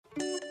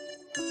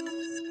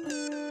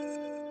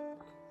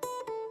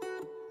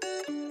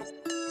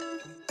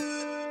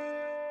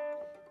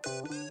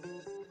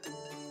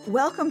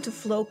Welcome to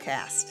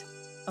Flowcast,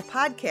 a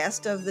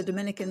podcast of the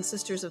Dominican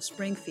Sisters of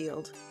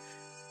Springfield.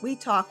 We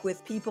talk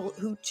with people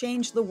who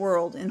change the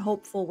world in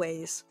hopeful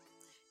ways.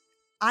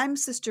 I'm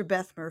Sister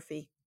Beth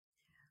Murphy.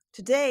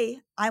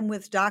 Today, I'm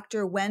with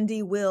Dr.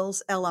 Wendy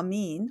Wills El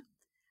Amin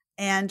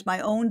and my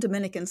own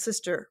Dominican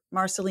sister,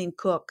 Marceline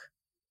Cook.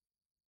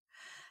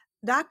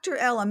 Dr.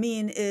 El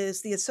Amin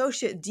is the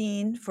Associate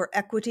Dean for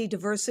Equity,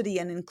 Diversity,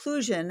 and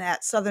Inclusion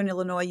at Southern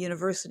Illinois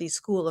University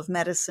School of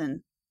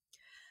Medicine.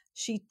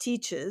 She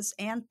teaches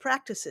and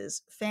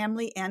practices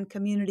family and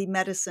community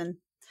medicine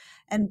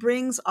and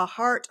brings a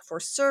heart for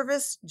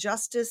service,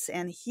 justice,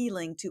 and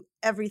healing to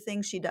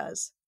everything she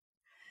does.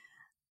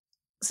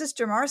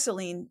 Sister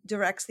Marceline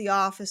directs the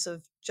Office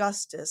of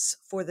Justice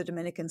for the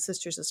Dominican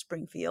Sisters of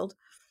Springfield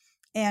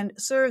and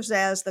serves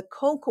as the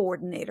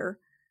co-coordinator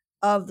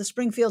of the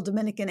Springfield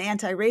Dominican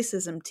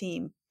Anti-Racism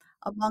Team,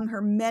 among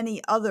her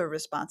many other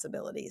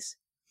responsibilities.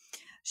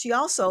 She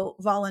also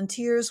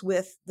volunteers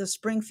with the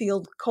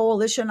Springfield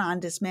Coalition on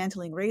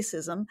Dismantling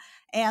Racism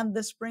and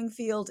the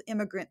Springfield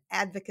Immigrant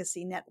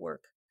Advocacy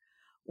Network,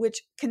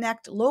 which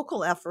connect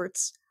local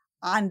efforts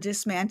on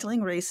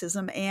dismantling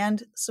racism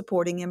and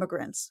supporting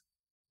immigrants.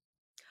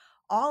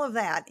 All of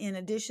that in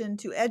addition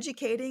to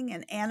educating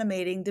and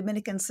animating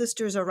Dominican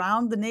sisters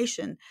around the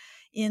nation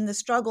in the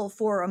struggle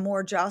for a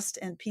more just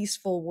and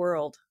peaceful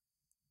world.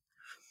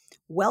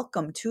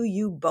 Welcome to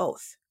you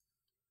both.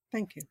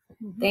 Thank you.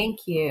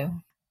 Thank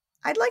you.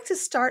 I'd like to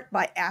start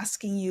by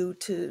asking you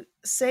to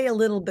say a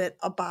little bit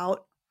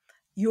about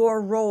your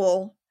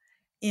role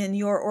in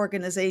your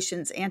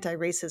organization's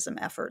anti-racism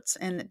efforts.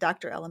 And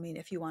Dr. El Amin,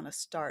 if you want to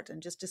start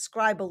and just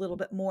describe a little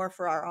bit more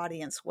for our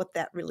audience what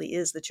that really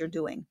is that you're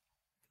doing.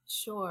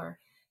 Sure.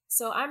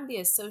 So I'm the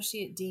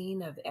Associate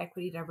Dean of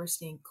Equity,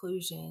 Diversity, and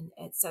Inclusion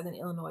at Southern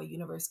Illinois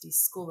University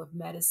School of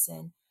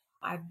Medicine.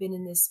 I've been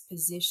in this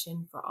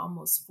position for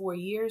almost 4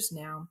 years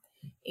now.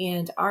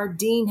 And our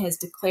dean has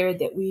declared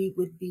that we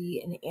would be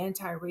an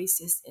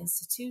anti-racist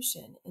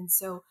institution. And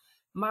so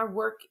my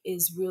work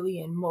is really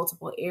in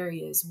multiple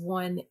areas.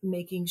 One,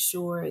 making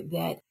sure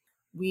that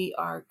we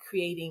are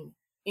creating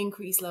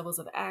increased levels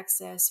of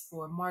access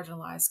for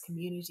marginalized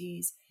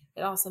communities.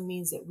 It also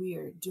means that we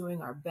are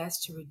doing our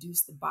best to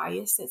reduce the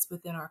bias that's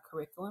within our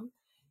curriculum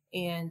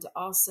and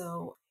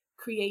also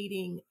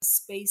creating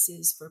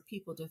spaces for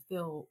people to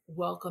feel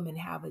welcome and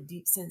have a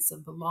deep sense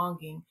of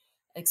belonging,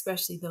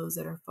 especially those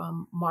that are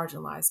from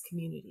marginalized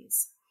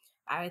communities.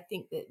 I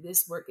think that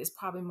this work is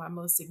probably my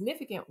most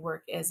significant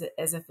work as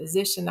a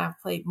physician.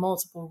 I've played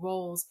multiple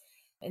roles,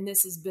 and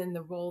this has been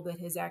the role that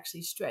has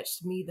actually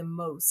stretched me the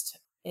most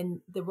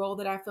and the role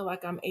that I feel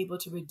like I'm able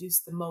to reduce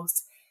the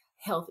most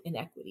health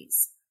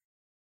inequities.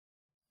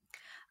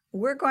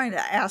 We're going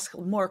to ask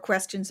more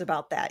questions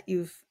about that.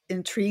 You've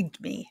intrigued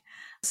me.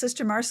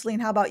 Sister Marceline,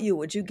 how about you?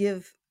 Would you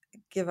give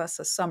us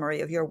a summary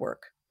of your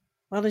work?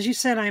 Well, as you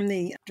said, I'm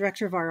the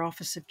director of our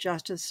Office of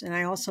Justice, and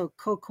I also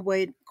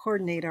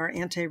co-coordinate our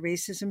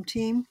anti-racism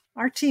team.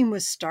 Our team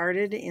was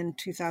started in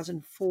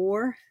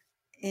 2004,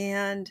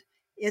 and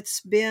it's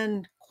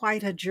been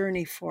quite a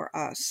journey for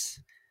us.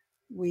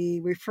 We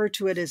refer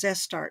to it as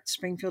SSTART,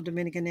 Springfield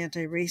Dominican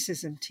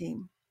Anti-Racism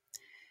Team.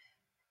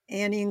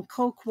 And in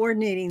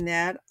co-coordinating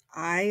that,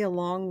 I,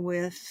 along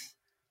with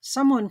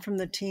someone from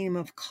the team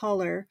of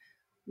color,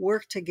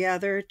 work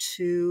together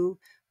to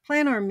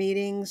plan our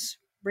meetings,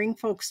 bring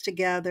folks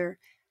together,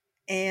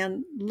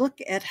 and look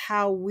at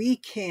how we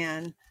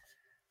can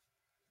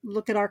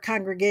look at our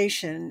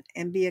congregation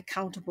and be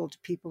accountable to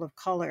people of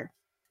color.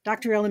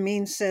 Dr. El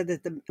Amin said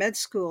that the med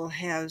school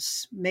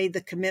has made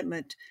the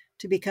commitment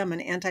to become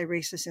an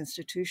anti-racist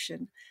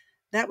institution.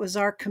 That was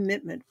our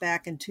commitment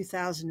back in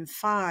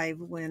 2005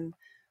 when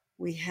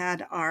we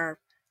had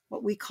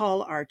what we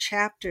call our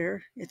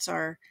chapter. It's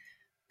our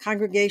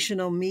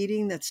congregational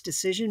meeting that's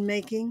decision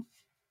making.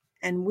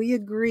 And we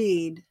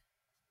agreed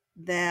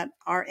that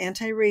our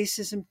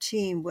anti-racism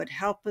team would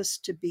help us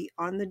to be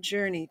on the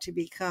journey to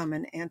become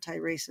an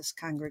anti-racist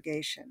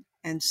congregation.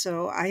 And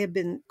so I have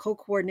been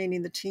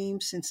co-coordinating the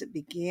team since it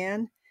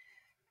began,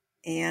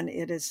 and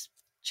it is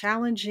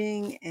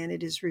challenging and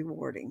it is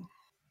rewarding.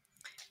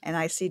 And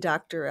I see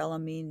Dr. El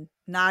Amin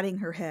nodding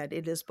her head.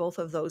 It is both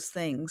of those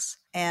things.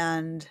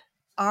 And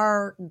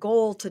our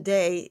goal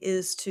today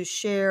is to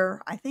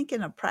share, I think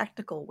in a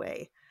practical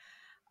way,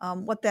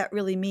 what that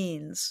really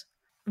means.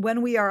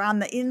 When we are on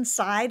the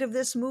inside of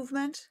this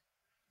movement,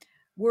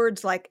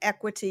 words like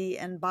equity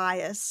and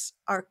bias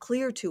are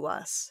clear to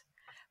us,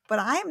 but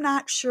I'm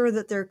not sure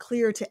that they're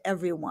clear to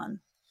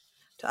everyone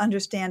to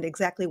understand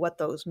exactly what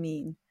those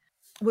mean.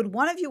 Would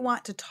one of you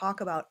want to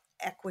talk about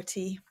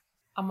equity?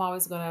 I'm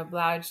always going to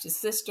oblige the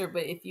sister,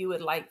 but if you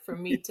would like for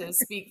me to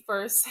speak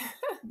first.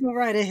 Go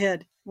right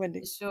ahead,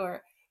 Wendy.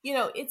 Sure.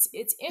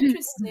 It's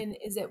interesting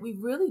is that we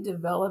really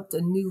developed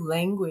a new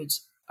language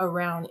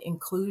around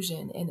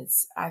inclusion, and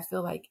I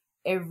feel like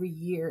every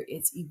year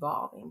it's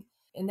evolving,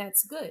 and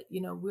that's good.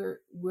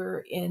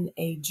 We're in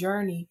a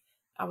journey.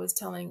 I was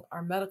telling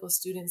our medical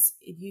students,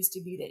 it used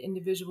to be that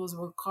individuals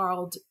were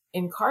called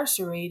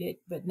incarcerated,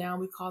 but now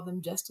we call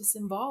them justice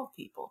involved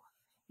people.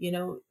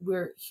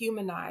 We're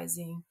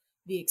humanizing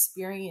the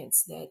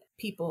experience that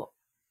people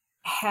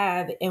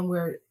have, and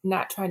we're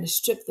not trying to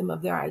strip them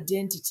of their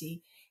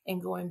identity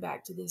and going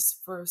back to this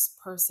first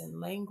person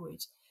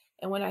language.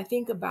 And when I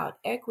think about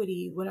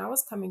equity, when I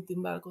was coming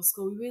through medical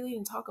school, we really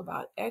didn't talk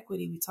about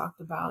equity. We talked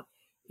about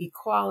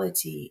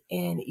equality,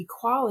 and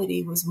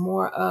equality was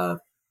more of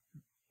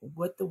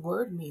what the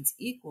word means,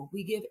 equal.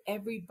 We give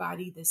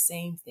everybody the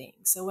same thing.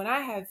 So when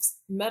I have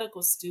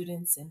medical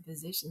students and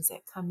physicians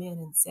that come in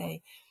and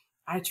say,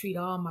 I treat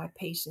all my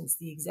patients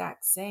the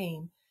exact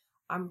same,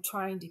 I'm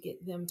trying to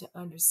get them to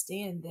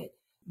understand that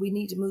we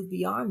need to move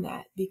beyond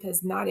that,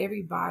 because not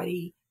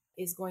everybody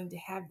is going to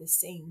have the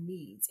same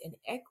needs. And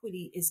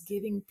equity is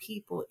giving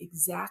people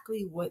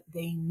exactly what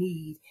they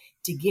need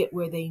to get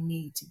where they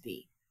need to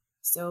be.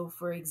 So,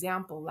 for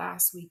example,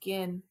 last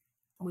weekend,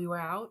 we were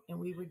out and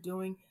we were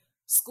doing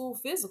school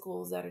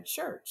physicals at a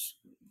church.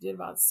 We did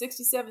about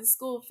 67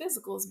 school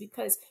physicals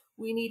because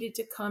we needed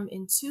to come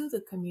into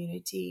the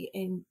community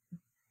and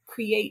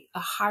create a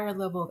higher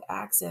level of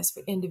access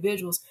for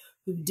individuals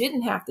who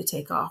didn't have to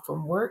take off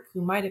from work,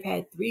 who might have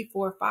had 3,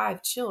 4,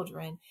 5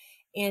 children.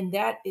 And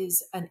that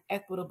is an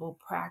equitable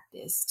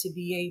practice to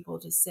be able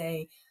to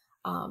say,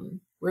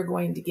 we're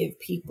going to give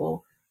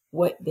people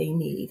what they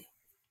need.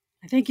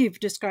 I think you've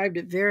described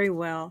it very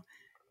well.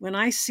 When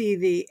I see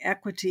the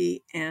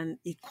equity and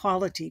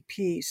equality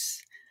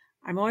piece,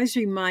 I'm always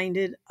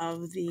reminded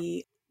of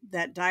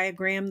that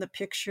diagram, the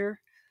picture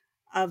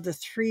of the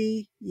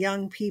 3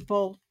 young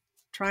people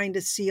trying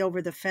to see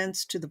over the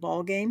fence to the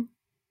ball game.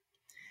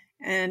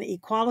 And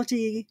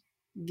equality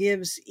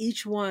gives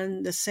each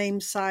one the same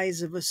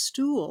size of a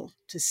stool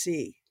to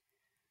see.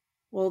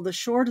 Well, the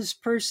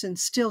shortest person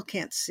still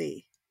can't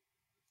see.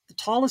 The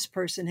tallest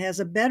person has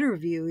a better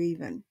view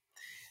even.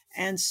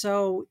 And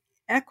so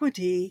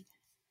equity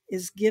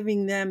is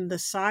giving them the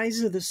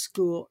size of the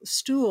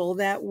stool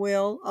that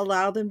will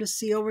allow them to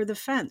see over the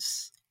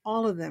fence,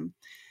 all of them.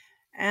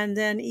 And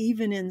then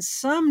even in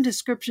some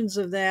descriptions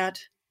of that,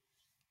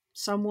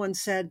 someone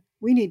said,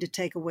 we need to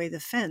take away the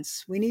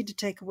fence. We need to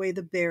take away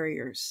the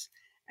barriers.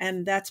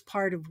 And that's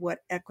part of what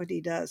equity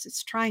does.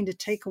 It's trying to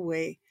take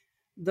away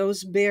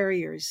those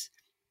barriers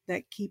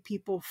that keep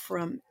people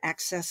from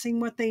accessing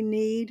what they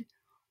need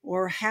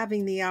or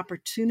having the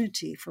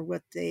opportunity for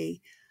what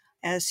they,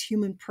 as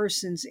human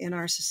persons in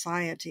our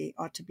society,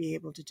 ought to be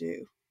able to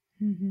do.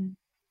 Mm-hmm.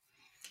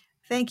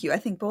 Thank you. I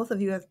think both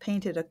of you have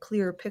painted a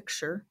clear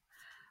picture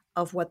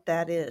of what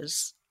that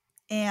is.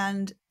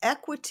 And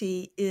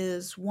equity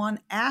is one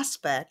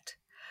aspect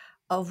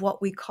of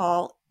what we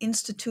call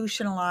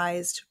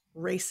institutionalized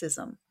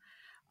racism,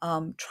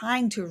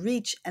 trying to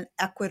reach an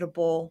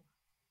equitable,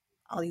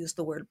 I'll use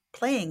the word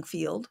playing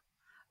field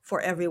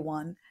for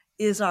everyone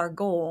is our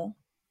goal.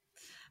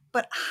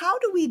 But how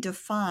do we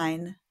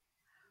define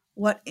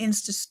what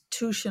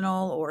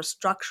institutional or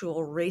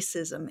structural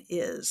racism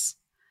is?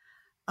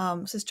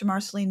 Sister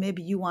Marceline,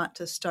 maybe you want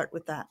to start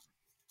with that.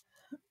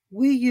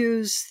 We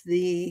use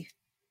the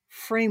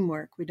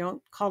framework. We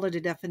don't call it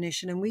a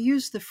definition. And we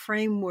use the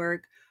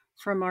framework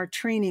from our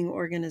training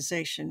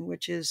organization,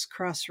 which is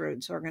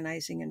Crossroads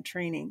Organizing and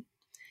Training.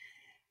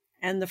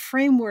 And the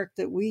framework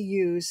that we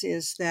use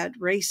is that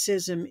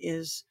racism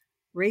is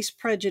race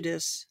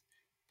prejudice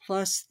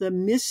plus the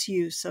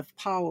misuse of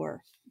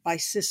power by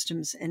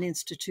systems and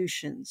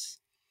institutions.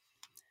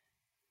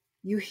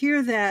 You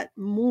hear that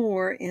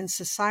more in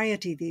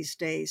society these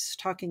days,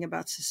 talking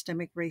about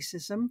systemic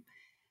racism,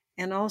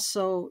 and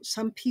also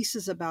some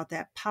pieces about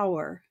that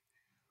power.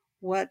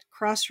 What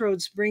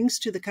Crossroads brings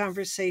to the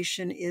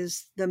conversation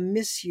is the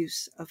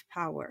misuse of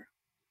power.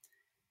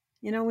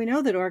 We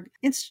know that our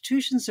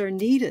institutions are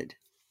needed.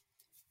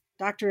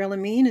 Dr.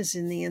 Elamine is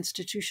in the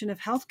institution of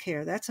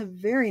healthcare. That's a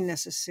very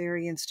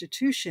necessary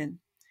institution.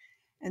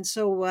 And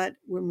so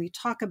when we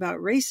talk about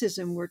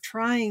racism, we're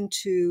trying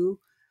to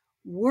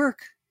work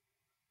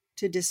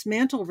to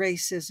dismantle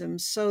racism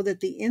so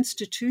that the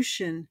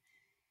institution,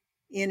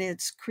 in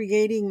its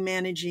creating,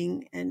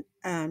 managing,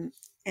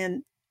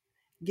 and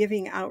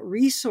giving out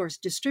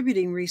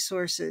distributing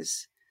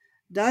resources,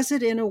 does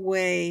it in a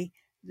way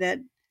that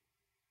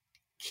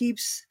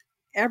keeps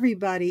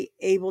everybody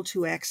able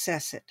to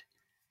access it.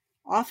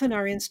 Often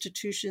our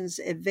institutions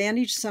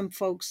advantage some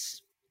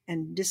folks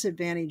and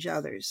disadvantage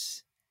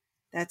others.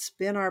 That's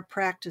been our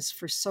practice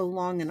for so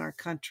long in our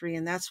country,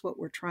 and that's what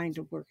we're trying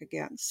to work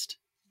against.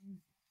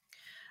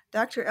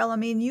 Dr.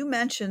 Elamine, you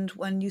mentioned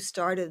when you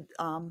started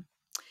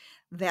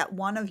that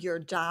one of your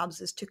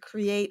jobs is to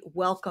create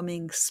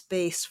welcoming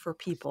space for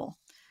people.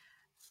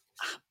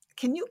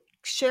 Can you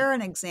share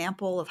an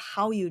example of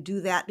how you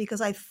do that?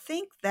 Because I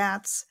think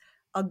that's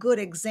a good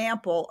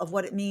example of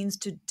what it means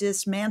to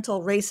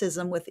dismantle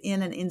racism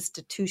within an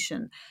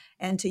institution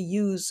and to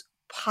use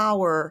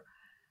power,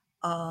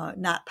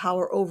 not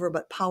power over,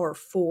 but power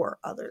for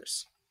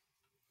others.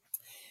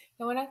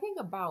 And when I think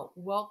about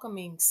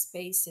welcoming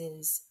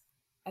spaces,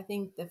 I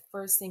think the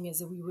first thing is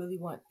that we really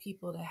want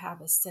people to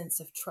have a sense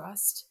of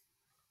trust.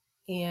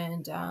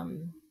 And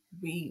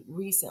we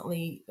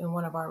recently, in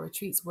one of our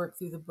retreats, worked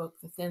through the book,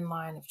 The Thin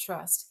Line of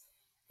Trust.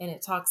 And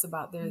it talks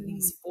about there are Mm.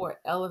 these four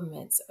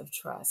elements of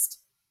trust.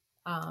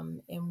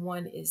 And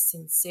one is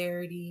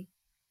sincerity.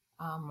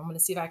 I'm going to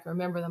see if I can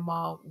remember them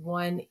all.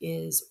 One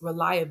is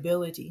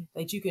reliability,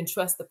 that you can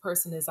trust the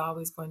person is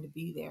always going to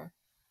be there.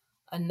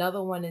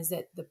 Another one is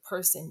that the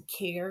person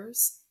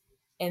cares.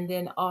 And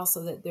then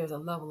also that there's a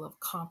level of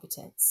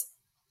competence.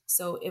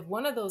 So if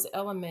one of those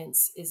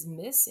elements is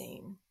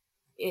missing,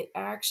 it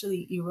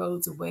actually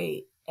erodes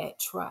away at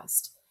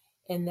trust.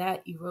 And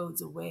that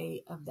erodes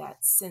away of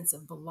that sense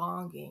of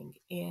belonging.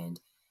 And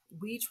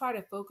we try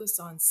to focus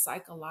on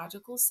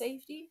psychological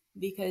safety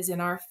because in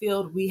our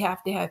field, we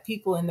have to have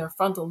people in their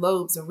frontal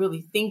lobes and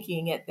really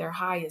thinking at their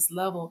highest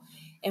level.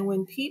 And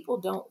when people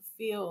don't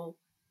feel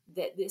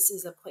that this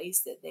is a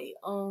place that they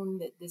own,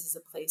 that this is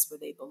a place where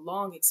they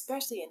belong,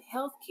 especially in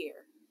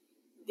healthcare,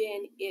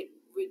 then it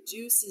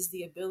reduces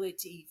the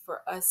ability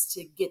for us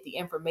to get the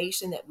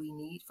information that we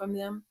need from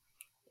them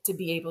to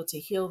be able to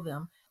heal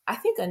them. I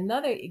think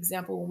another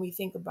example when we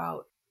think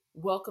about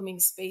welcoming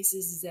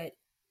spaces is that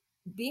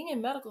being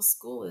in medical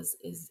school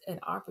is an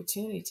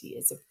opportunity.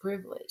 It's a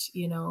privilege.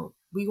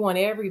 We want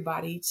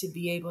everybody to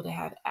be able to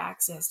have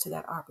access to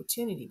that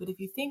opportunity. But if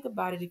you think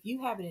about it, if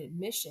you have an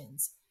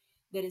admissions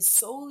that is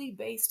solely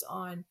based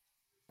on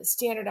a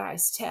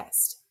standardized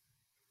test,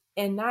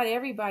 and not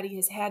everybody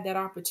has had that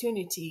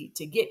opportunity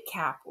to get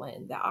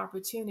Kaplan, the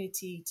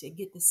opportunity to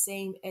get the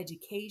same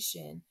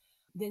education,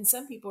 then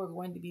some people are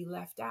going to be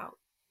left out.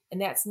 And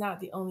that's not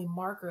the only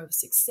marker of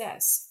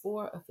success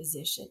for a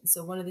physician.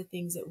 So, one of the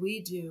things that we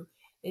do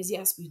is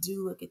yes, we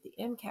do look at the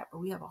MCAT, but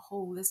we have a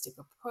holistic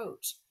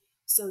approach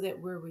so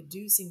that we're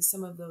reducing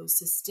some of those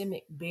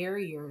systemic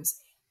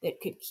barriers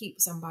that could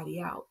keep somebody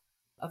out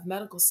of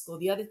medical school.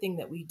 The other thing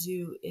that we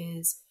do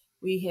is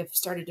we have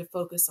started to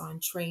focus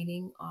on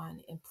training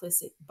on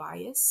implicit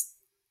bias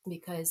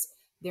because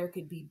there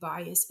could be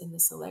bias in the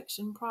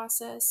selection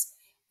process.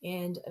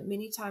 And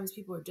many times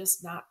people are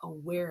just not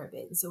aware of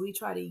it. And so we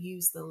try to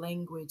use the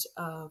language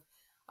of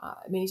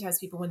many times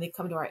people, when they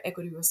come to our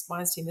equity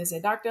response team, they say,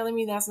 Dr.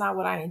 Ellamy, that's not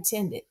what I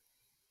intended.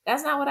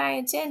 That's not what I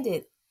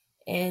intended.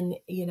 And,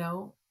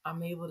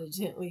 I'm able to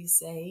gently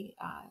say,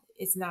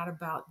 it's not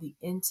about the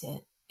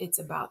intent, it's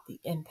about the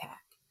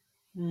impact.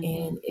 Mm-hmm.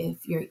 And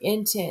if your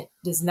intent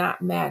does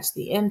not match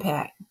the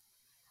impact,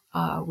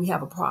 we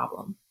have a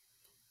problem.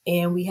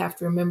 And we have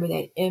to remember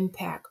that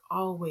impact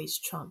always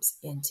trumps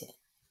intent.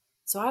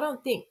 So I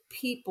don't think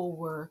people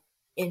were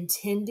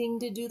intending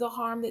to do the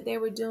harm that they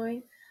were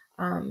doing.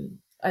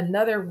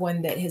 Another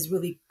one that has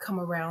really come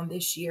around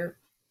this year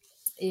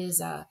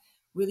is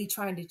really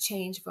trying to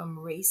change from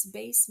race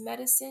based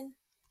medicine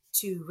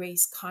to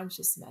race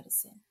conscious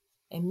medicine.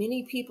 And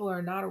many people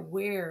are not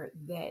aware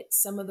that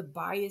some of the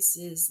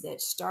biases that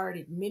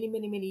started many,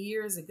 many, many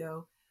years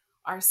ago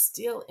are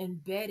still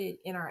embedded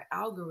in our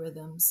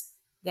algorithms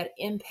that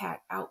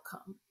impact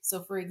outcome.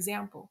 So, for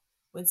example,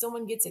 when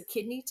someone gets a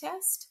kidney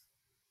test,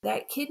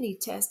 that kidney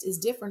test is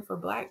different for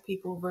Black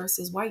people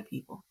versus white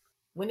people.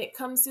 When it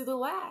comes to the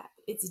lab,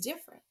 it's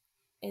different.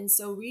 And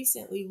so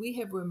recently we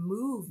have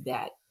removed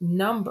that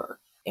number.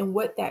 And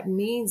what that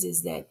means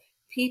is that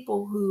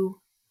people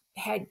who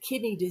had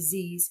kidney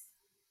disease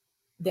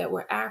that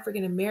were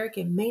African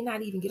American may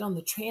not even get on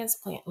the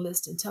transplant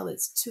list until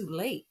it's too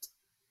late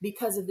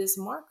because of this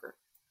marker.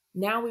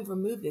 Now we've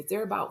removed it. There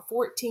are about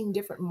 14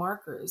 different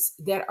markers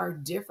that are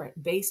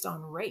different based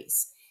on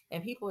race.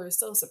 And people are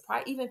so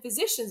surprised. Even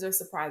physicians are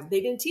surprised.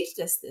 They didn't teach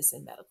us this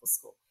in medical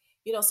school.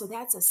 So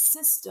that's a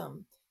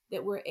system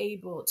that we're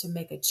able to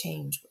make a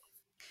change with.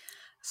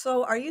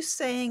 So, are you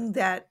saying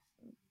that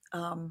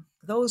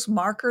those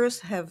markers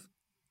have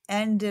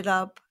ended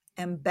up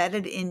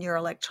embedded in your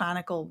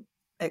electronic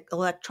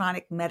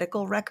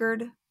medical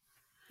record? Is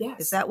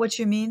Yes. that what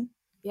you mean?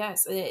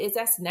 Yes,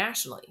 that's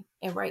nationally,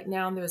 and right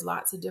now there's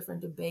lots of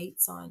different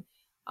debates on.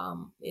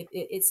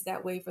 It's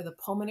that way for the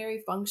pulmonary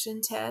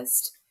function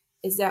test.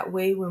 Is that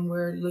way when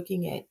we're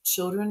looking at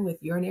children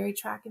with urinary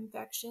tract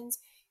infections,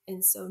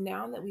 and so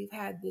now that we've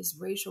had this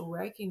racial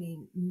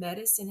reckoning,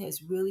 medicine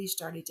has really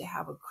started to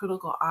have a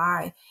critical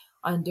eye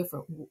on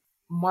different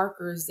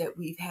markers that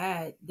we've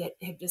had that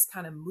have just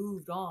kind of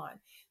moved on.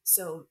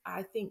 So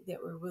I think that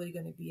we're really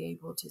going to be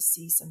able to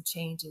see some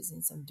changes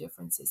and some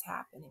differences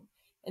happening.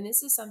 And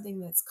this is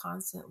something that's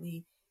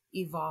constantly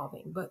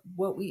evolving. But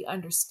what we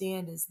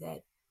understand is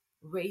that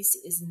race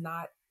is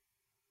not,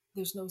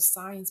 there's no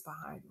science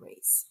behind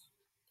race.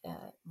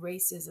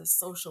 Race is a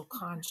social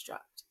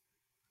construct.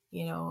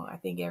 I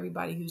think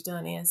everybody who's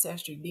done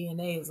ancestry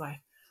DNA is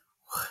like,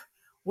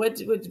 what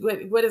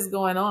is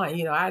going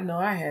on? I know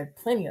I had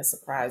plenty of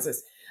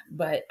surprises,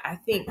 but I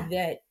think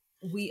that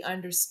we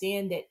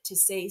understand that to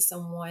say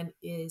someone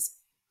is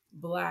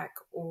Black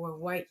or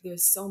white,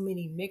 there's so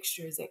many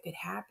mixtures that could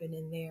happen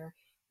in there,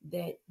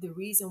 that the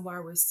reason why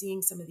we're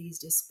seeing some of these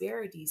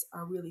disparities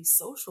are really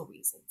social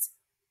reasons.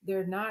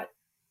 They're not,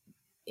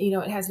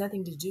 it has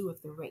nothing to do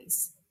with the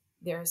race.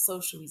 There are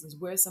social reasons: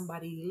 where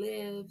somebody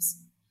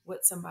lives,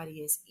 what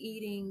somebody is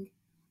eating,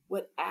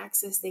 what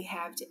access they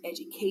have to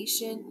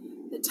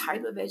education, the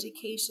type of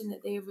education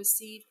that they have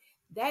received.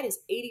 that is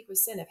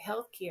 80% of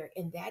healthcare,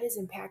 and that is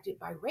impacted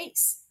by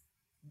race.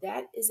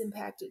 That is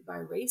impacted by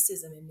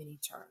racism in many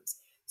terms.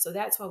 So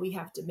that's why we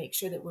have to make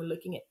sure that we're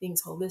looking at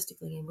things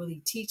holistically and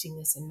really teaching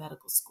this in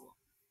medical school.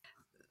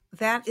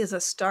 That is a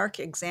stark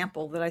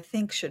example that I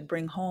think should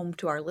bring home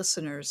to our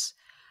listeners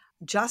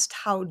just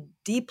how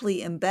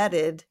deeply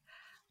embedded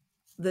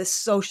this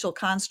social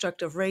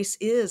construct of race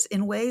is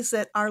in ways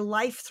that are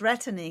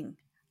life-threatening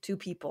to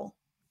people.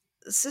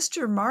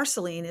 Sister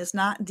Marceline is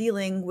not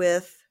dealing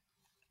with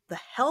the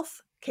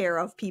health care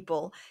of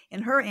people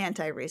in her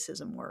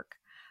anti-racism work,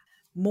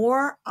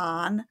 more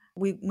on,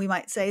 we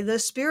might say, the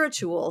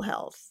spiritual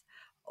health.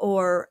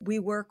 Or we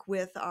work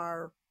with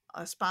our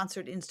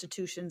sponsored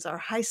institutions, our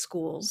high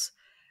schools,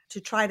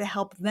 to try to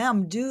help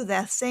them do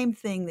that same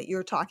thing that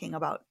you're talking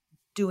about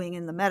doing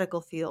in the medical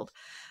field.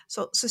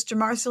 So, Sister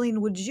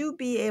Marceline, would you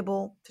be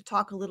able to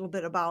talk a little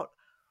bit about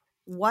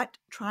what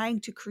trying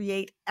to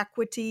create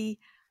equity,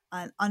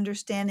 an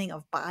understanding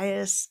of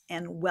bias,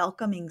 and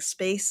welcoming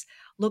space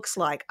looks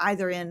like,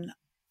 either in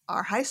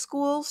our high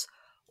schools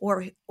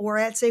or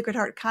at Sacred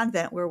Heart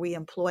Convent, where we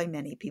employ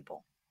many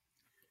people?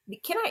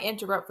 Can I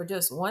interrupt for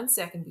just 1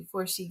 second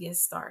before she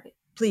gets started?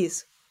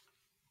 Please.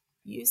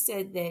 You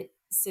said that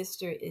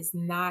sister is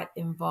not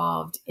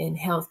involved in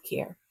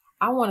healthcare.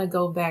 I want to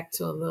go back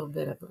to a little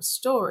bit of a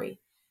story.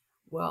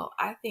 Well,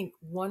 I think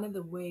one of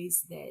the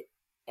ways that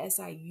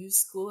SIU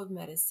School of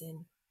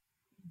Medicine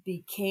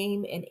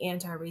became an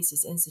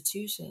anti-racist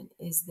institution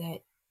is that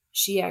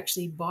she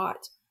actually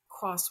bought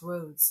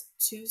Crossroads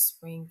to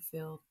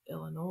Springfield,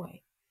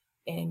 Illinois.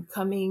 And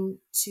coming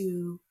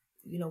to,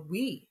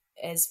 we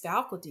as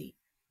faculty,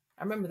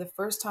 I remember the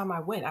first time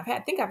I went, I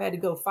think I've had to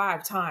go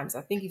 5 times.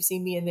 I think you've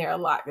seen me in there a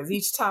lot because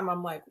each time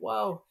I'm like,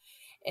 whoa.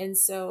 And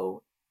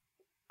so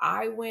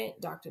I went,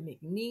 Dr.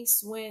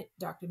 McNeese went.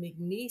 Dr.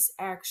 McNeese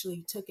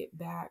actually took it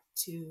back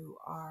to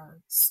our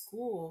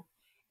school,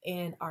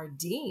 and our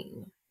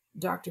dean,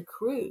 Dr.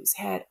 Cruz,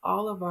 had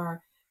all of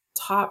our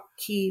top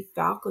key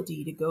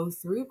faculty to go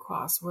through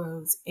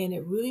Crossroads, and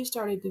it really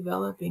started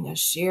developing a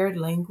shared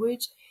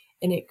language,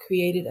 and it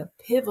created a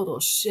pivotal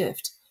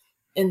shift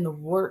in the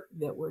work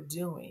that we're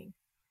doing.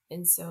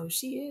 And so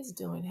she is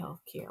doing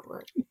healthcare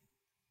work.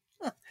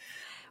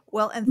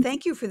 Well, and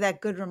thank you for that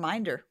good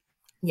reminder.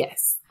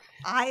 Yes.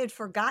 I had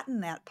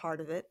forgotten that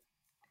part of it.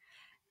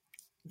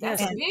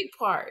 That's a big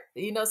part,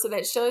 so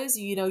that shows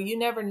you, you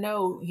never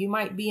know, you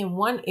might be in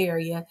one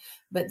area,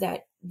 but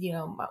that,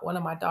 one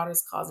of my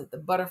daughters calls it the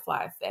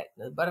butterfly effect.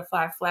 The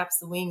butterfly flaps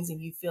the wings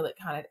and you feel it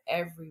kind of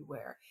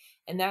everywhere.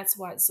 And that's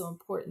why it's so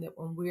important that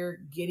when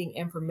we're getting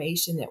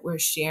information that we're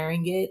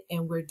sharing it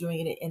and we're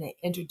doing it in an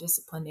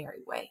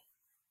interdisciplinary way.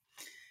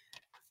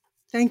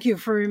 Thank you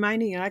for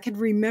reminding me. I could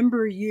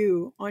remember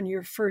you on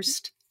your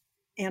first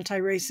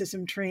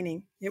anti-racism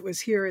training. It was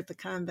here at the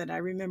convent. I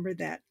remember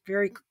that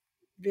very,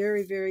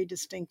 very, very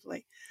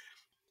distinctly.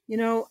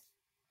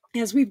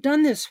 As we've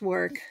done this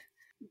work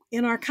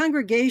in our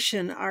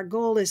congregation, our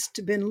goal is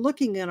to been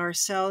looking at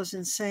ourselves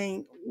and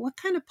saying, what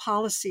kind of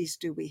policies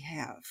do we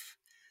have?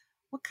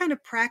 What kind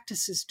of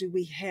practices do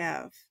we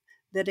have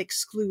that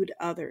exclude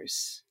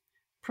others?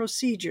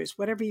 Procedures,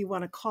 whatever you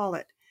want to call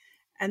it.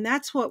 And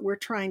that's what we're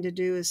trying to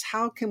do, is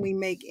how can we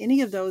make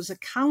any of those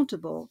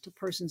accountable to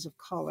persons of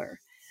color?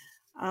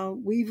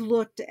 We've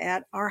looked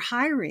at our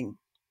hiring,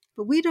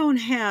 but we don't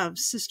have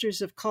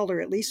sisters of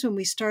color, at least when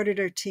we started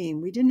our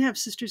team. We didn't have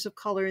sisters of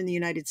color in the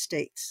United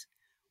States.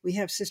 We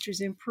have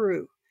sisters in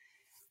Peru.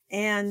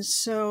 And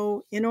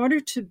so in order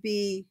to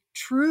be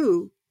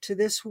true to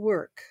this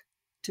work,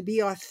 to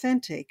be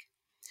authentic,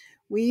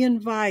 we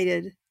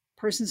invited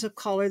persons of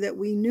color that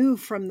we knew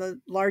from the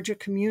larger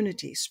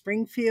community,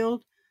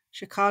 Springfield,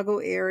 Chicago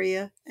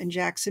area, and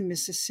Jackson,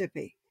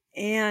 Mississippi.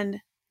 And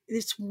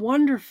it's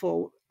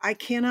wonderful. I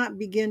cannot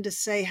begin to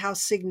say how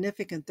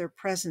significant their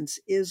presence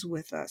is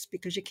with us,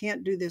 because you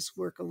can't do this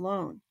work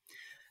alone.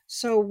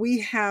 So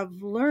we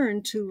have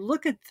learned to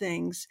look at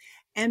things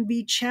and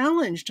be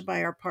challenged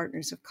by our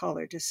partners of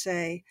color to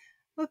say,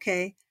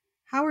 okay,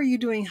 how are you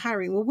doing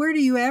hiring? Well, where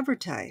do you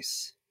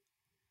advertise?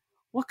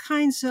 What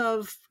kinds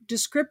of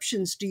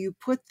descriptions do you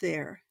put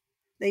there?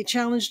 They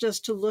challenged us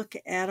to look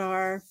at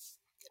our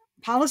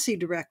policy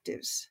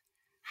directives.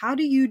 How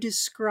do you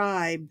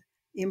describe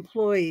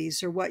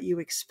employees or what you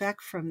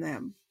expect from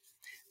them?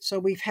 So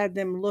we've had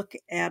them look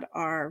at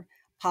our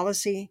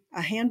policy,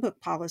 a handbook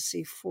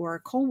policy for our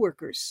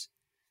coworkers,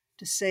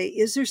 to say,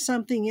 is there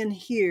something in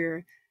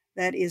here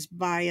that is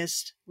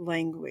biased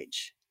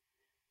language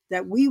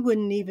that we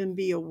wouldn't even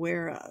be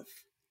aware of?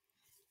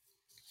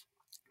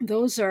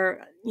 Those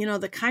are,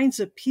 the kinds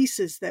of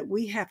pieces that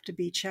we have to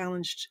be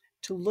challenged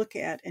to look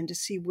at and to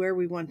see where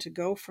we want to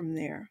go from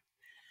there.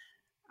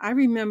 I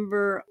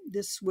remember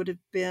this would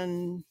have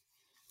been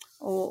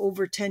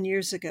over 10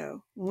 years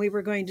ago when we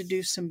were going to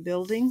do some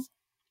building.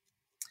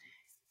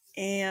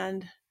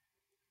 And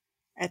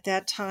at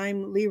that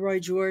time, Leroy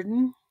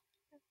Jordan,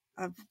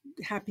 of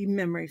happy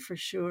memory for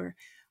sure,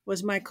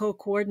 was my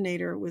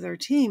co-coordinator with our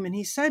team. And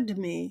he said to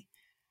me,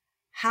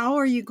 how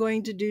are you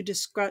going to do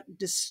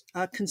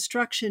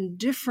construction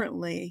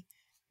differently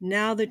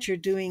now that you're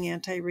doing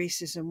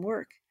anti-racism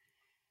work?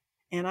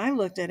 And I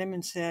looked at him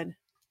and said,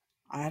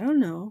 I don't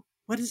know.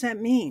 What does that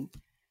mean?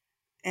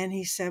 And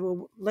he said,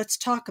 well, let's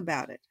talk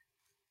about it.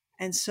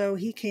 And so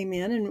he came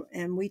in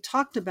and we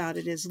talked about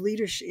it as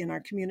leadership in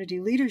our community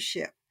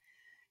leadership.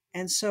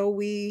 And so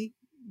we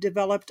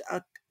developed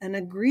an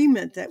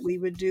agreement that we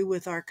would do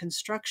with our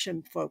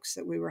construction folks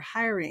that we were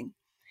hiring.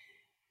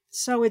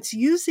 So it's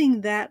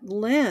using that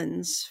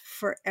lens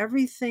for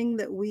everything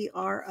that we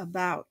are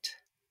about.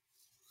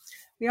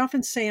 We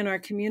often say in our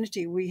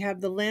community, we have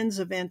the lens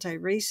of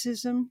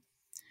anti-racism.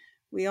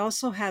 We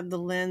also have the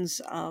lens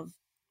of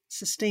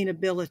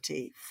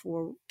sustainability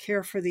for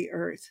care for the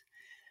earth.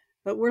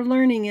 But we're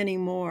learning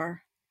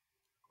anymore.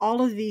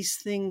 All of these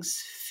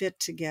things fit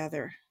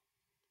together.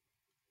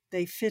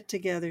 They fit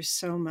together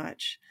so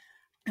much.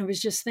 I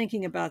was just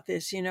thinking about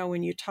this,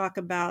 when you talk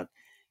about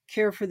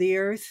care for the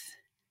earth,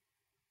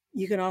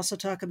 you can also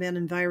talk about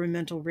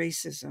environmental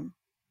racism.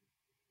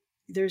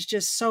 There's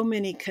just so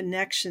many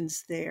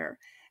connections there.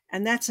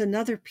 And that's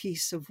another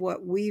piece of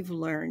what we've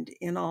learned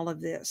in all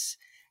of this.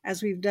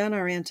 As we've done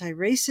our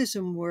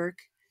anti-racism work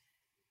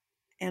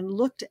and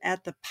looked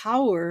at the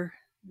power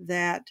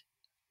that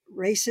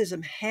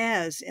racism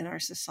has in our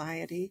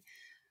society,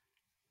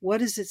 what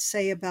does it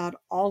say about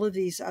all of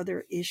these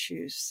other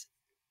issues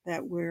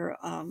that we're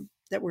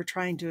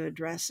trying to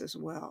address as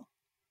well?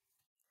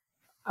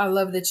 I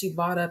love that you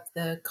brought up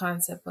the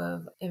concept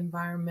of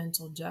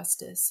environmental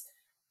justice.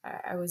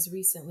 I was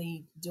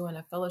recently doing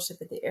a fellowship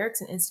at the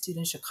Erickson Institute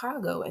in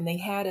Chicago, and they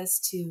had us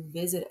to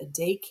visit a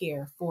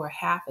daycare for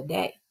half a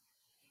day.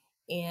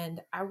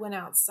 And I went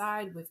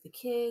outside with the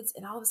kids,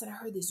 and all of a sudden I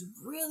heard this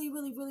really,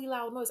 really, really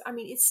loud noise. I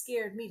mean, it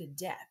scared me to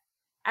death.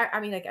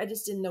 I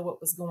just didn't know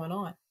what was going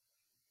on.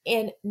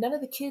 And none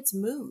of the kids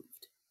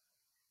moved.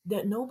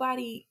 That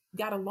nobody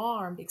got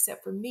alarmed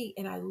except for me.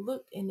 And I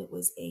looked, and it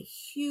was a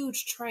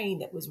huge train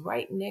that was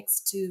right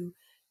next to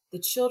the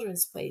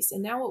children's place.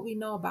 And now what we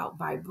know about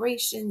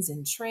vibrations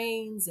and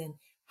trains and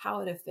how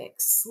it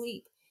affects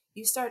sleep,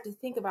 you start to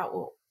think about,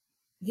 well,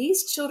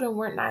 these children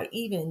weren't not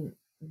even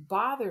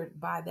bothered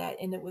by that.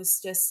 And it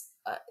was just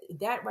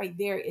that right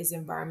there is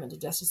environmental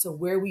justice. So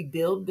where we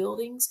build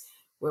buildings,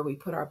 where we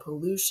put our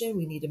pollution,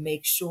 we need to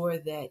make sure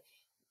that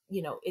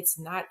it's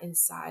not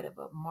inside of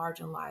a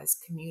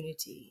marginalized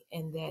community,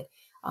 and that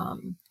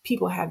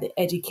people have the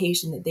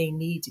education that they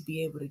need to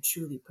be able to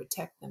truly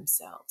protect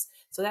themselves.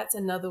 So that's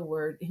another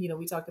word.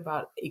 We talked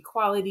about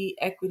equality,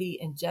 equity,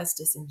 and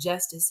justice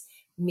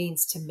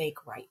means to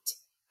make right.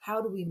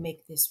 How do we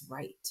make this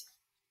right?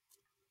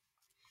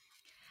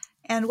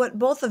 And what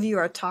both of you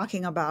are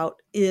talking about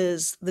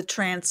is the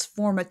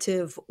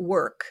transformative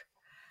work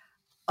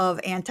of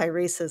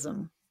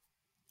anti-racism.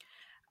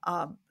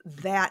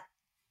 That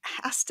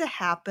has to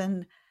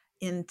happen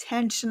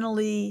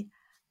intentionally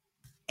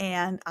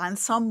and on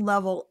some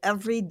level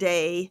every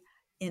day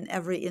in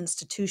every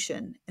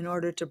institution in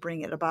order to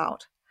bring it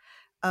about.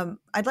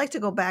 I'd like to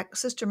go back.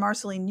 Sister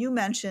Marceline, you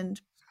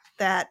mentioned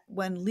that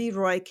when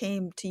Leroy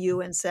came to you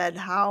and said,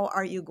 how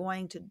are you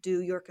going to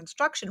do your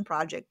construction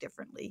project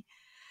differently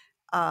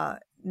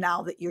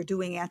now that you're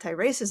doing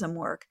anti-racism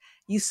work?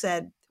 You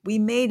said, we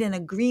made an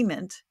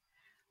agreement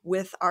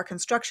with our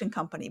construction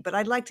company, but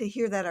I'd like to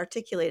hear that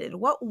articulated.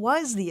 What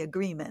was the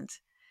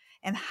agreement,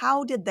 and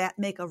how did that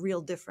make a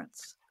real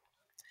difference?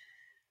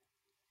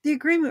 The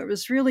agreement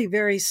was really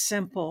very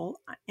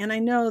simple. And I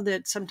know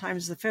that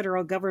sometimes the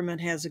federal government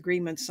has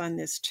agreements on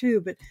this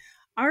too, but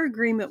our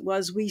agreement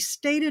was we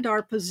stated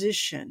our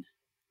position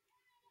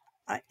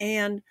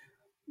and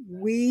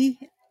we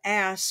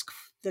asked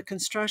the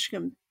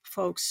construction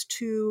folks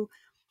to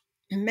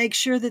make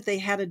sure that they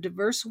had a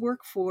diverse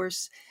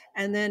workforce.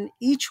 And then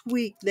each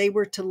week they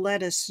were to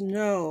let us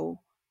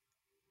know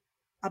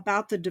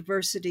about the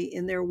diversity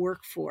in their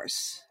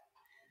workforce.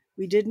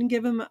 We didn't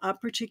give them a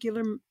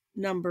particular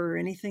number or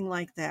anything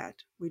like that.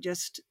 We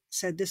just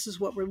said, this is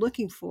what we're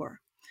looking for.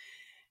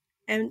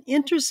 And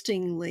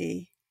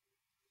interestingly,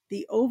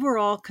 the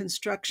overall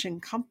construction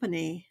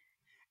company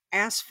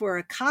asked for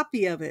a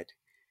copy of it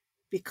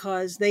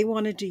because they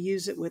wanted to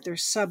use it with their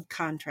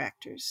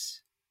subcontractors.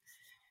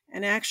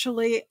 And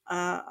actually,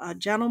 a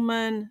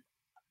gentleman,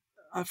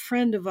 a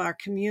friend of our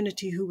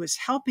community who was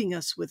helping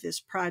us with this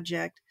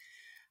project,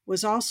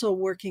 was also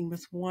working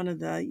with one of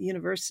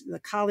the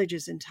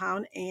colleges in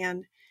town,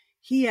 and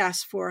he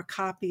asked for a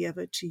copy of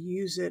it to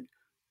use it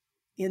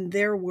in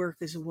their work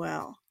as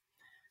well.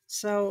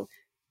 So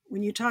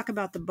when you talk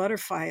about the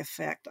butterfly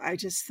effect, I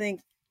just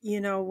think,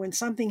 when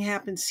something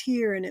happens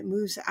here and it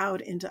moves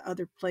out into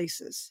other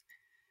places,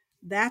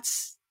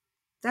 that's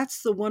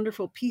the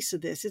wonderful piece of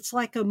this. It's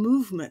like a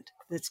movement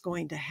that's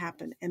going to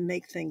happen and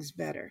make things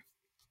better.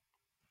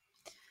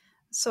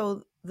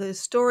 So the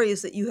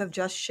stories that you have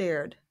just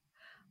shared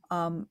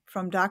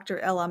from Dr.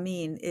 El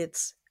Amin,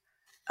 it's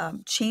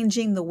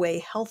changing the way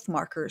health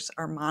markers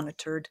are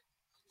monitored.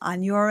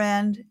 On your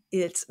end,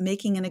 it's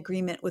making an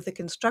agreement with a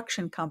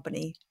construction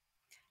company.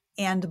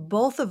 And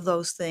both of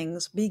those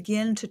things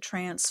begin to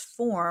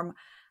transform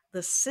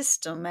the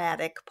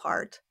systematic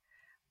part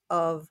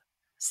of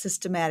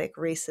systematic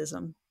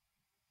racism.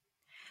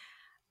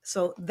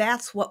 So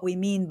that's what we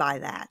mean by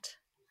that.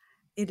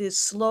 It is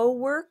slow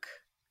work,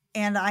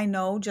 and I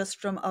know just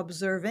from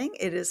observing,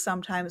 it is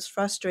sometimes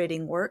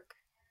frustrating work.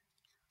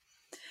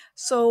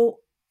 So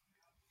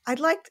I'd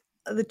like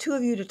the two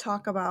of you to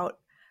talk about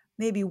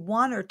maybe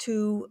one or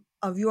two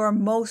of your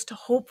most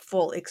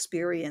hopeful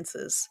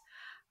experiences,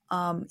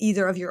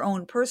 either of your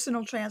own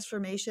personal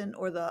transformation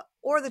or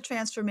the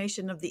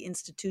transformation of the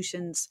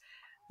institutions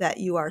that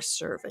you are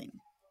serving.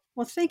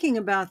 Well, thinking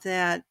about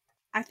that,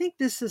 I think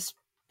this is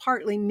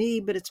partly me,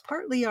 but it's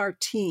partly our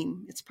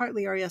team. It's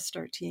partly our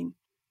YesStart team.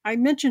 I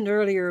mentioned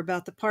earlier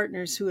about the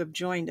partners who have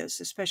joined us,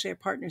 especially our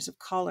partners of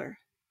color.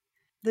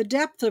 The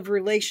depth of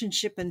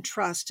relationship and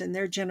trust and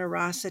their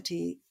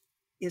generosity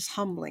is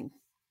humbling,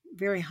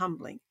 very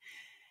humbling.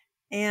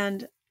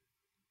 And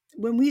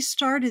when we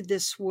started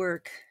this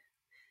work,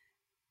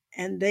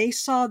 and they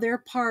saw their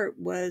part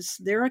was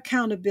their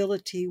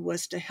accountability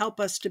was to help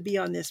us to be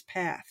on this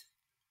path.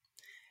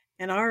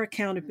 And our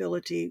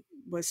accountability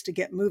was to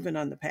get moving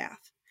on the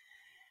path.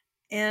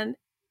 And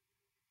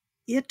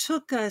it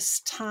took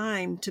us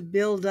time to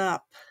build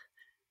up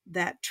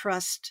that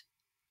trust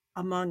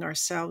among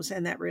ourselves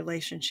and that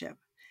relationship.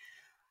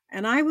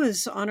 And I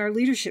was on our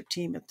leadership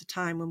team at the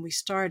time when we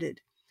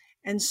started.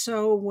 And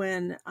so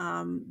when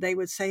they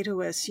would say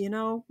to us,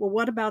 well,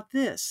 what about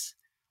this?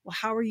 Well,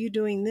 how are you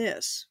doing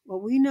this? Well,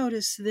 we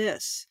noticed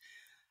this.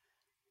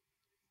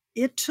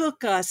 It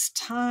took us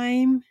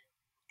time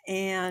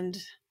and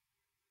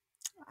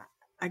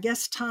I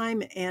guess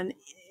time and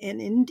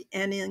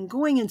in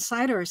going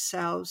inside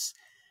ourselves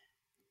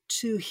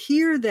to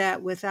hear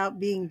that without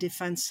being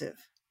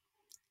defensive.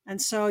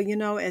 And so,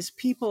 as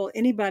people,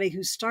 anybody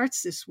who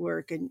starts this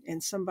work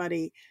and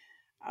somebody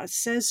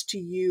says to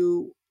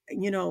you,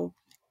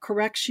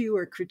 corrects you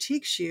or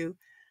critiques you,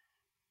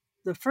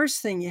 the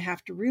first thing you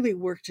have to really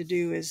work to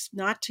do is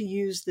not to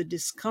use the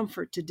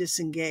discomfort to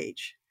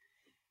disengage.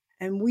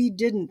 And we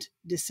didn't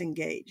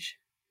disengage.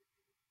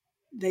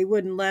 They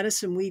wouldn't let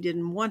us, and we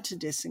didn't want to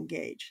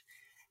disengage.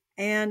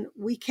 And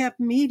we kept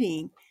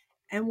meeting.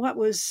 And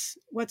what's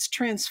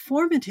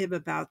transformative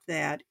about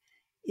that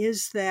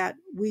is that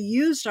we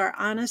used our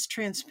honest,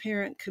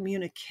 transparent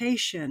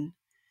communication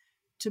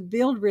to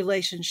build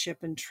relationship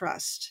and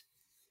trust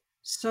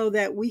so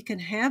that we can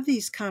have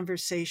these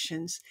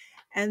conversations,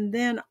 and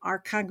then our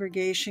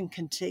congregation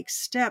can take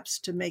steps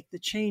to make the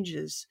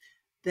changes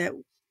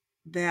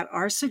that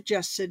are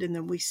suggested and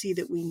then we see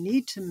that we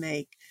need to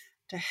make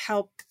to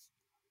help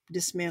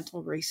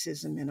dismantle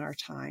racism in our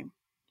time.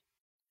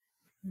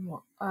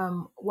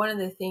 One of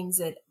the things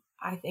that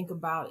I think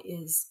about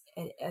is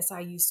at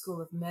SIU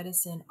School of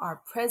Medicine,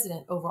 our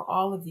president over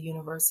all of the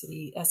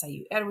university,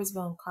 SIU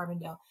Edwardsville and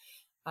Carbondale,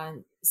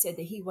 said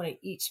that he wanted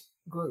each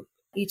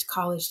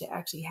college to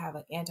actually have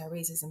an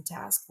anti-racism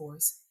task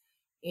force.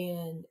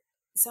 And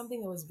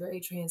something that was very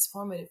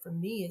transformative for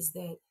me is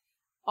that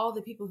all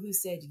the people who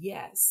said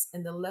yes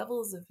and the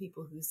levels of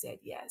people who said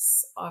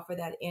yes for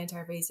that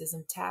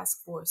anti-racism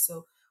task force.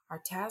 So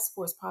our task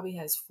force probably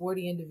has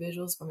 40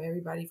 individuals, from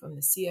everybody from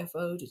the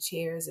CFO to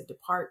chairs of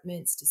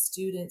departments to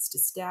students to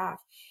staff.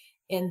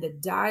 And the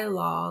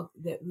dialogue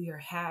that we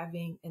are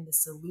having and the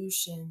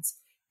solutions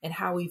and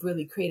how we've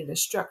really created a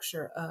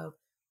structure of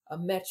a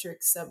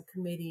metric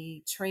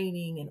subcommittee,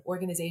 training and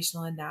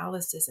organizational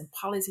analysis and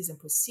policies and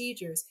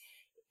procedures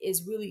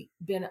is really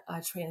been a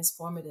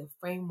transformative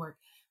framework.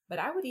 But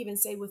I would even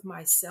say with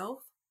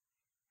myself,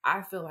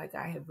 I feel like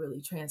I have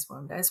really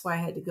transformed. That's why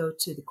I had to go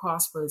to the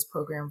Crossroads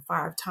program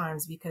 5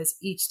 times, because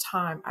each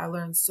time I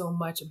learned so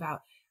much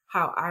about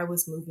how I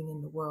was moving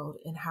in the world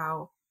and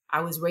how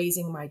I was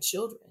raising my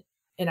children.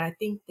 And I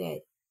think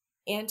that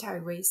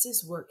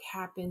anti-racist work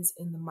happens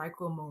in the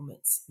micro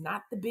moments,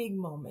 not the big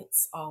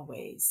moments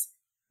always,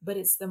 but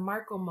it's the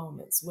micro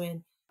moments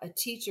when a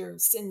teacher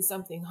sends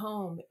something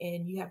home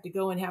and you have to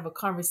go and have a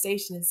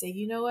conversation and say,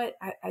 you know what,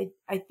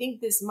 I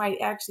think this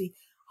might actually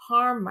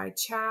harm my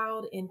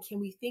child. And can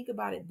we think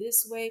about it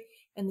this way?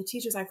 And the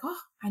teacher's like, oh,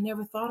 I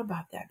never thought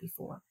about that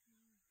before.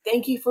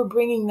 Thank you for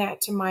bringing that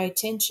to my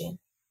attention.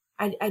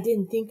 I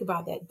didn't think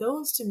about that.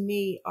 Those to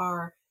me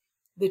are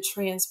the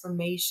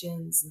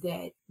transformations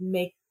that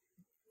make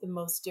the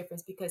most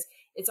difference, because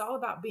it's all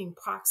about being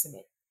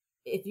proximate.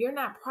 If you're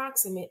not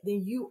proximate,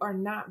 then you are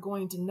not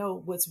going to know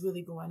what's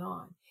really going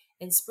on.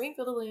 And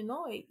Springfield,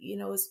 Illinois,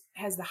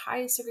 has the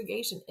highest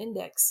segregation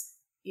index,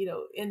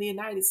 in the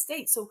United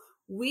States. So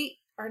we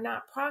are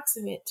not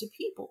proximate to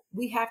people.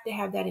 We have to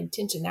have that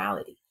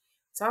intentionality.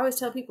 So I always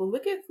tell people,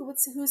 look at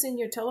who's in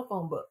your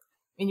telephone book,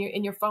 in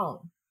your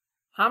phone.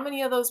 How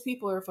many of those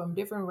people are from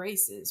different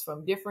races,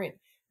 from different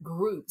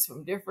groups,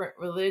 from different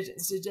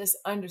religions, to just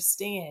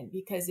understand?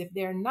 Because if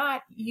they're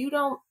not, you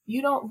don't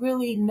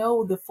really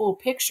know the full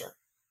picture.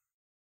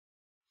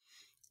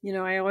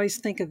 I always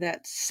think of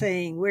that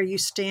saying, where you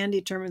stand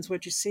determines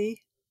what you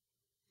see.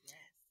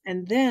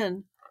 And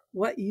then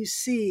what you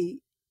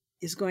see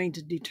is going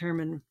to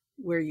determine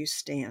where you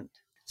stand.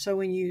 So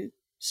when you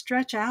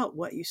stretch out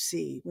what you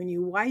see, when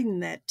you widen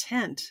that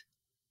tent,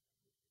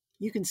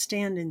 You can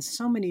stand in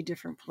so many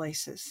different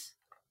places,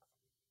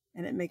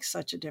 and it makes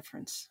such a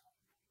difference.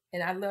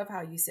 And I love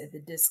how you said the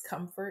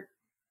discomfort.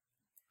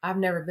 I've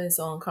never been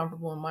so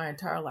uncomfortable in my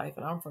entire life.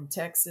 And I'm from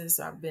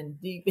Texas. I've been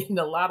deep in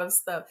a lot of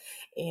stuff.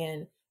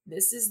 And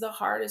this is the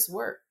hardest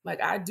work.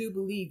 Like, I do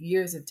believe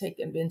years have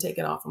been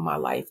taken off of my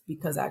life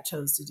because I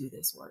chose to do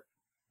this work.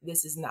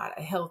 This is not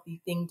a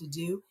healthy thing to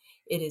do.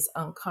 It is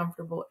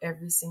uncomfortable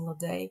every single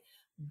day,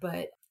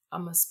 but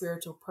I'm a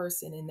spiritual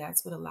person, and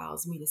that's what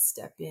allows me to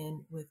step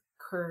in with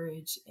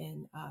courage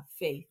and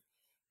faith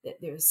that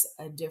there's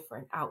a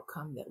different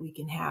outcome that we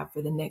can have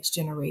for the next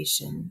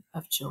generation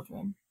of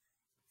children.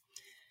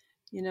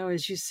 You know,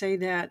 as you say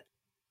that,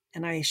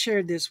 and I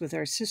shared this with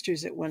our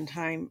sisters at one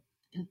time,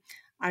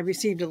 I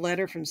received a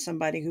letter from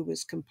somebody who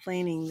was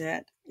complaining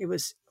that there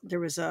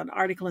was an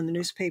article in the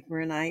newspaper,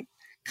 and I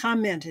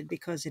commented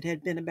because it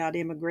had been about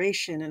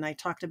immigration, and I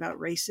talked about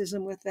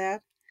racism with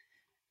that.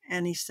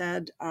 And he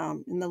said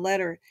in the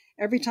letter,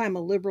 every time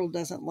a liberal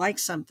doesn't like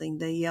something,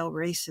 they yell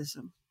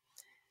racism.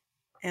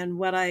 And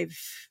what I've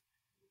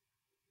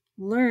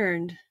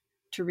learned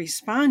to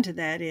respond to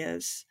that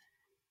is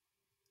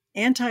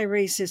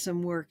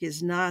anti-racism work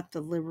is not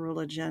the liberal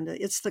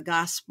agenda, it's the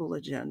gospel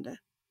agenda.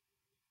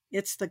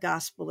 It's the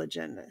gospel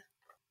agenda.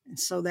 And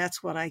so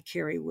that's what I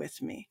carry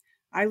with me.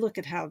 I look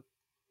at how,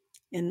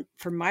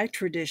 for my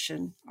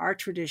tradition, our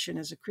tradition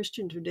as a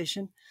Christian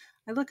tradition,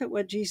 I look at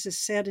what Jesus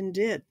said and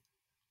did,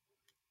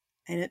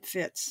 and it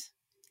fits.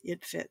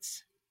 It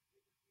fits.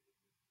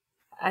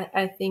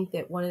 I think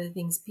that one of the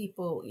things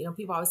people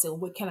always say, well,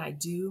 what can I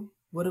do?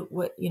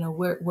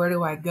 Where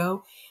do I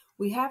go?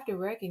 We have to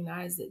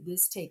recognize that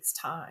this takes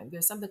time.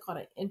 There's something called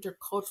an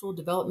intercultural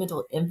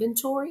developmental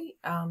inventory.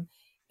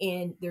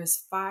 And there's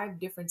 5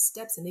 different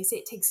steps. And they say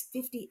it takes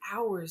 50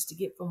 hours to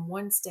get from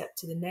one step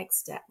to the next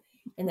step.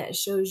 And that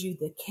shows you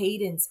the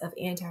cadence of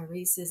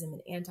anti-racism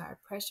and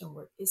anti-oppression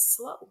work is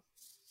slow.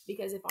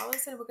 Because if all of a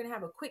sudden we're going to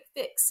have a quick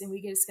fix and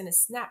we're just going to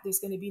snap, there's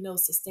going to be no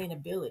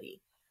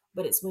sustainability.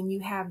 But it's when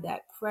you have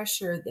that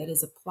pressure that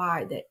is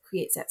applied that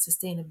creates that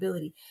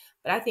sustainability.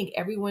 But I think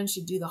everyone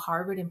should do the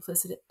Harvard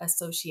Implicit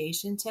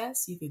Association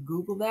test. You could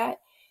Google that.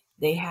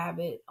 They have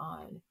it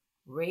on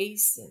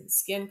race and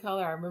skin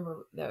color. I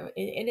remember and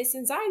it's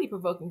anxiety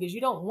provoking because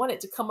you don't want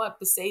it to come up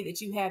to say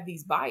that you have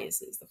these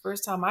biases. The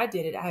first time I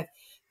did it, I have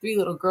 3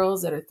 little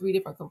girls that are 3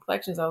 different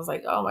complexions. I was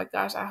like, oh my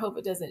gosh, I hope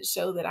it doesn't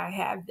show that I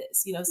have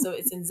this, so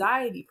it's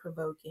anxiety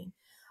provoking.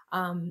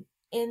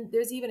 And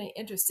there's even an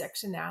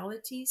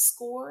intersectionality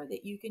score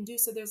that you can do.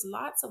 So there's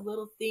lots of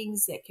little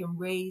things that can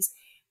raise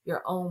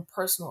your own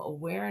personal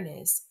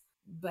awareness,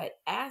 but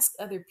ask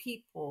other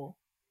people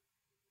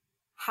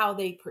how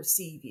they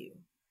perceive you.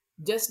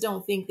 Just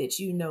don't think that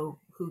you know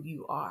who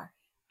you are.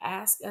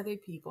 Ask other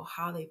people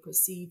how they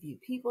perceive you,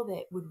 people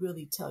that would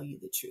really tell you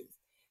the truth.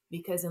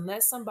 Because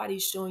unless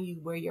somebody's showing you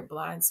where your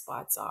blind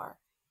spots are,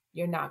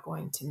 you're not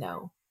going to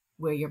know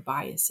where your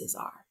biases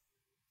are.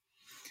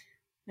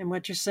 And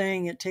what you're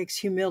saying, it takes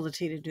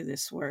humility to do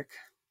this work.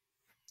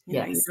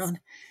 Yes.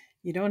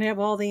 You don't have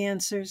all the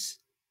answers,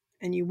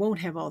 and you won't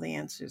have all the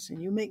answers,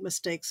 and you make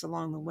mistakes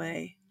along the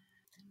way.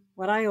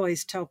 What I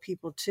always tell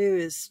people too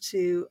is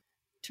to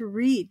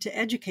read, to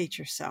educate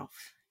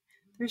yourself.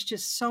 There's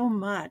just so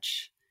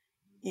much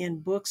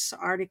in books,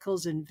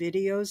 articles, and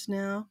videos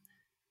now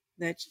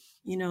that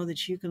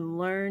that you can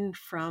learn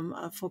from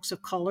folks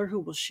of color who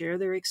will share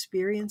their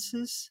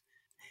experiences.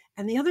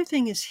 And the other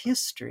thing is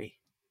history.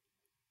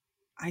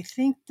 I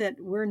think that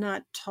we're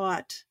not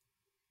taught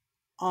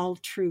all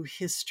true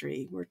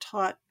history. We're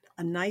taught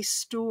a nice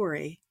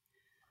story,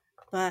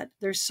 but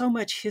there's so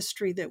much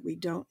history that we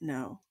don't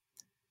know.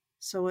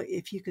 So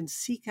if you can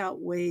seek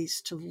out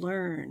ways to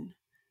learn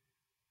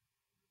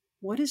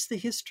what is the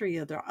history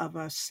of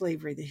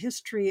slavery, the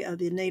history of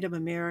the Native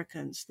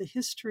Americans, the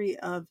history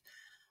of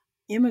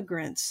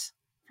immigrants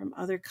from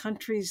other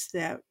countries,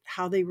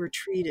 how they were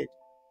treated,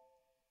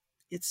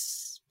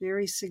 it's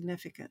very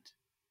significant.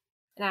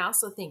 And I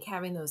also think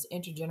having those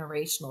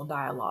intergenerational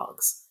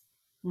dialogues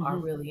are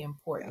really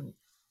important.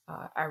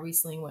 Yeah. I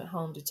recently went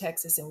home to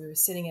Texas and we were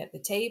sitting at the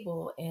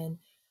table and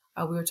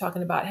we were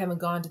talking about having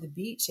gone to the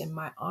beach, and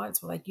my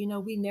aunts were like,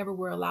 we never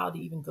were allowed to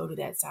even go to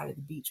that side of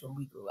the beach when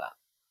we grew up.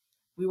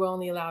 We were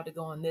only allowed to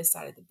go on this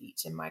side of the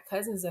beach. And my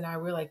cousins and I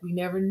were like, we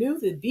never knew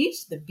the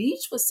beach. The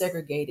beach was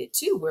segregated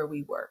too, where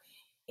we were.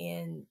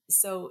 And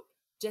so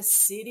just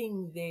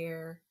sitting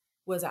there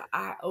was an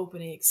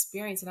eye-opening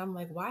experience. And I'm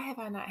like, why have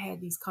I not had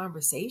these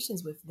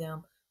conversations with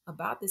them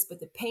about this? But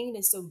the pain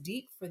is so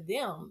deep for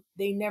them,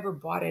 they never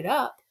brought it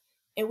up.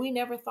 And we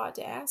never thought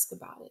to ask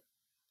about it.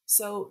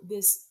 So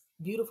this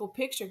beautiful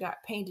picture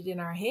got painted in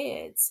our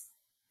heads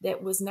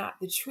that was not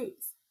the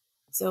truth.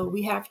 So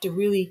we have to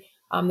really,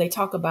 they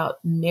talk about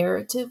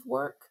narrative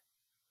work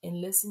and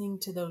listening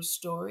to those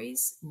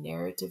stories,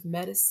 narrative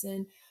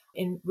medicine.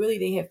 And really,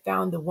 they have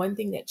found the one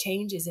thing that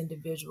changes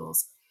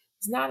individuals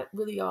is not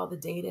really all the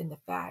data and the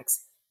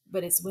facts,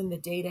 but it's when the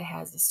data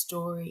has a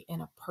story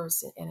and a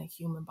person and a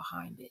human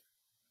behind it.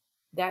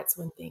 That's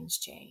when things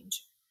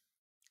change.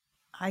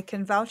 I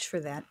can vouch for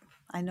that.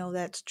 I know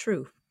that's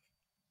true.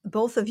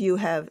 Both of you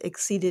have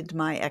exceeded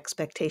my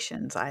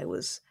expectations. I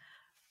was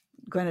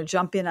going to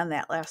jump in on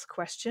that last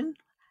question.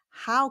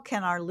 How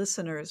can our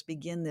listeners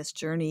begin this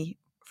journey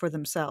for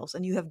themselves?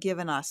 And you have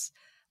given us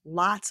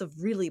lots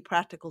of really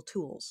practical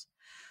tools.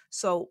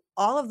 So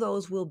all of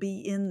those will be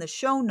in the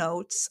show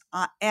notes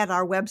at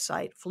our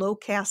website.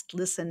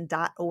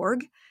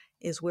 flowcastlisten.org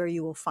is where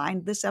you will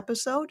find this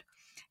episode.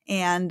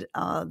 And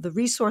the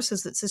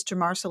resources that Sister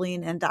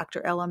Marceline and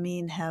Dr.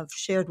 El-Amin have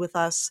shared with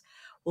us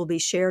will be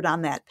shared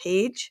on that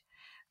page.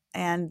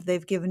 And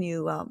they've given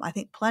you, I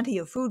think, plenty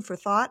of food for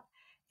thought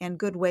and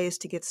good ways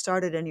to get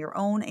started in your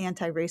own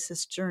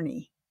anti-racist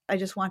journey. I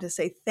just want to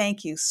say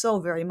thank you so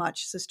very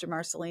much, Sister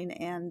Marceline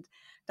and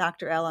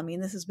Dr. El-Amin.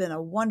 This has been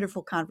a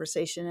wonderful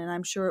conversation, and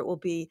I'm sure it will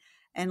be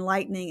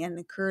enlightening and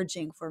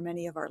encouraging for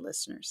many of our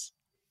listeners.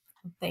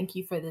 Thank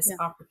you for this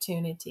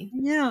opportunity.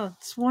 Yeah,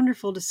 it's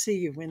wonderful to see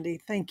you,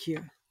 Wendy. Thank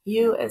you.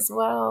 You as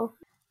well.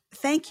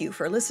 Thank you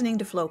for listening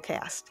to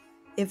Flowcast.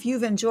 If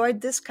you've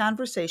enjoyed this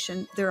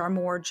conversation, there are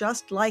more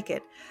just like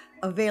it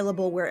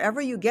available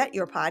wherever you get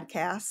your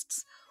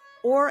podcasts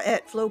or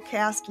at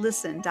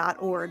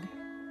flowcastlisten.org.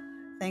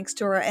 Thanks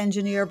to our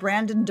engineer,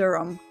 Brandon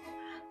Durham.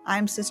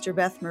 I'm Sister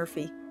Beth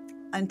Murphy.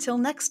 Until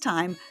next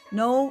time,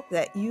 know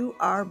that you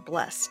are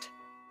blessed.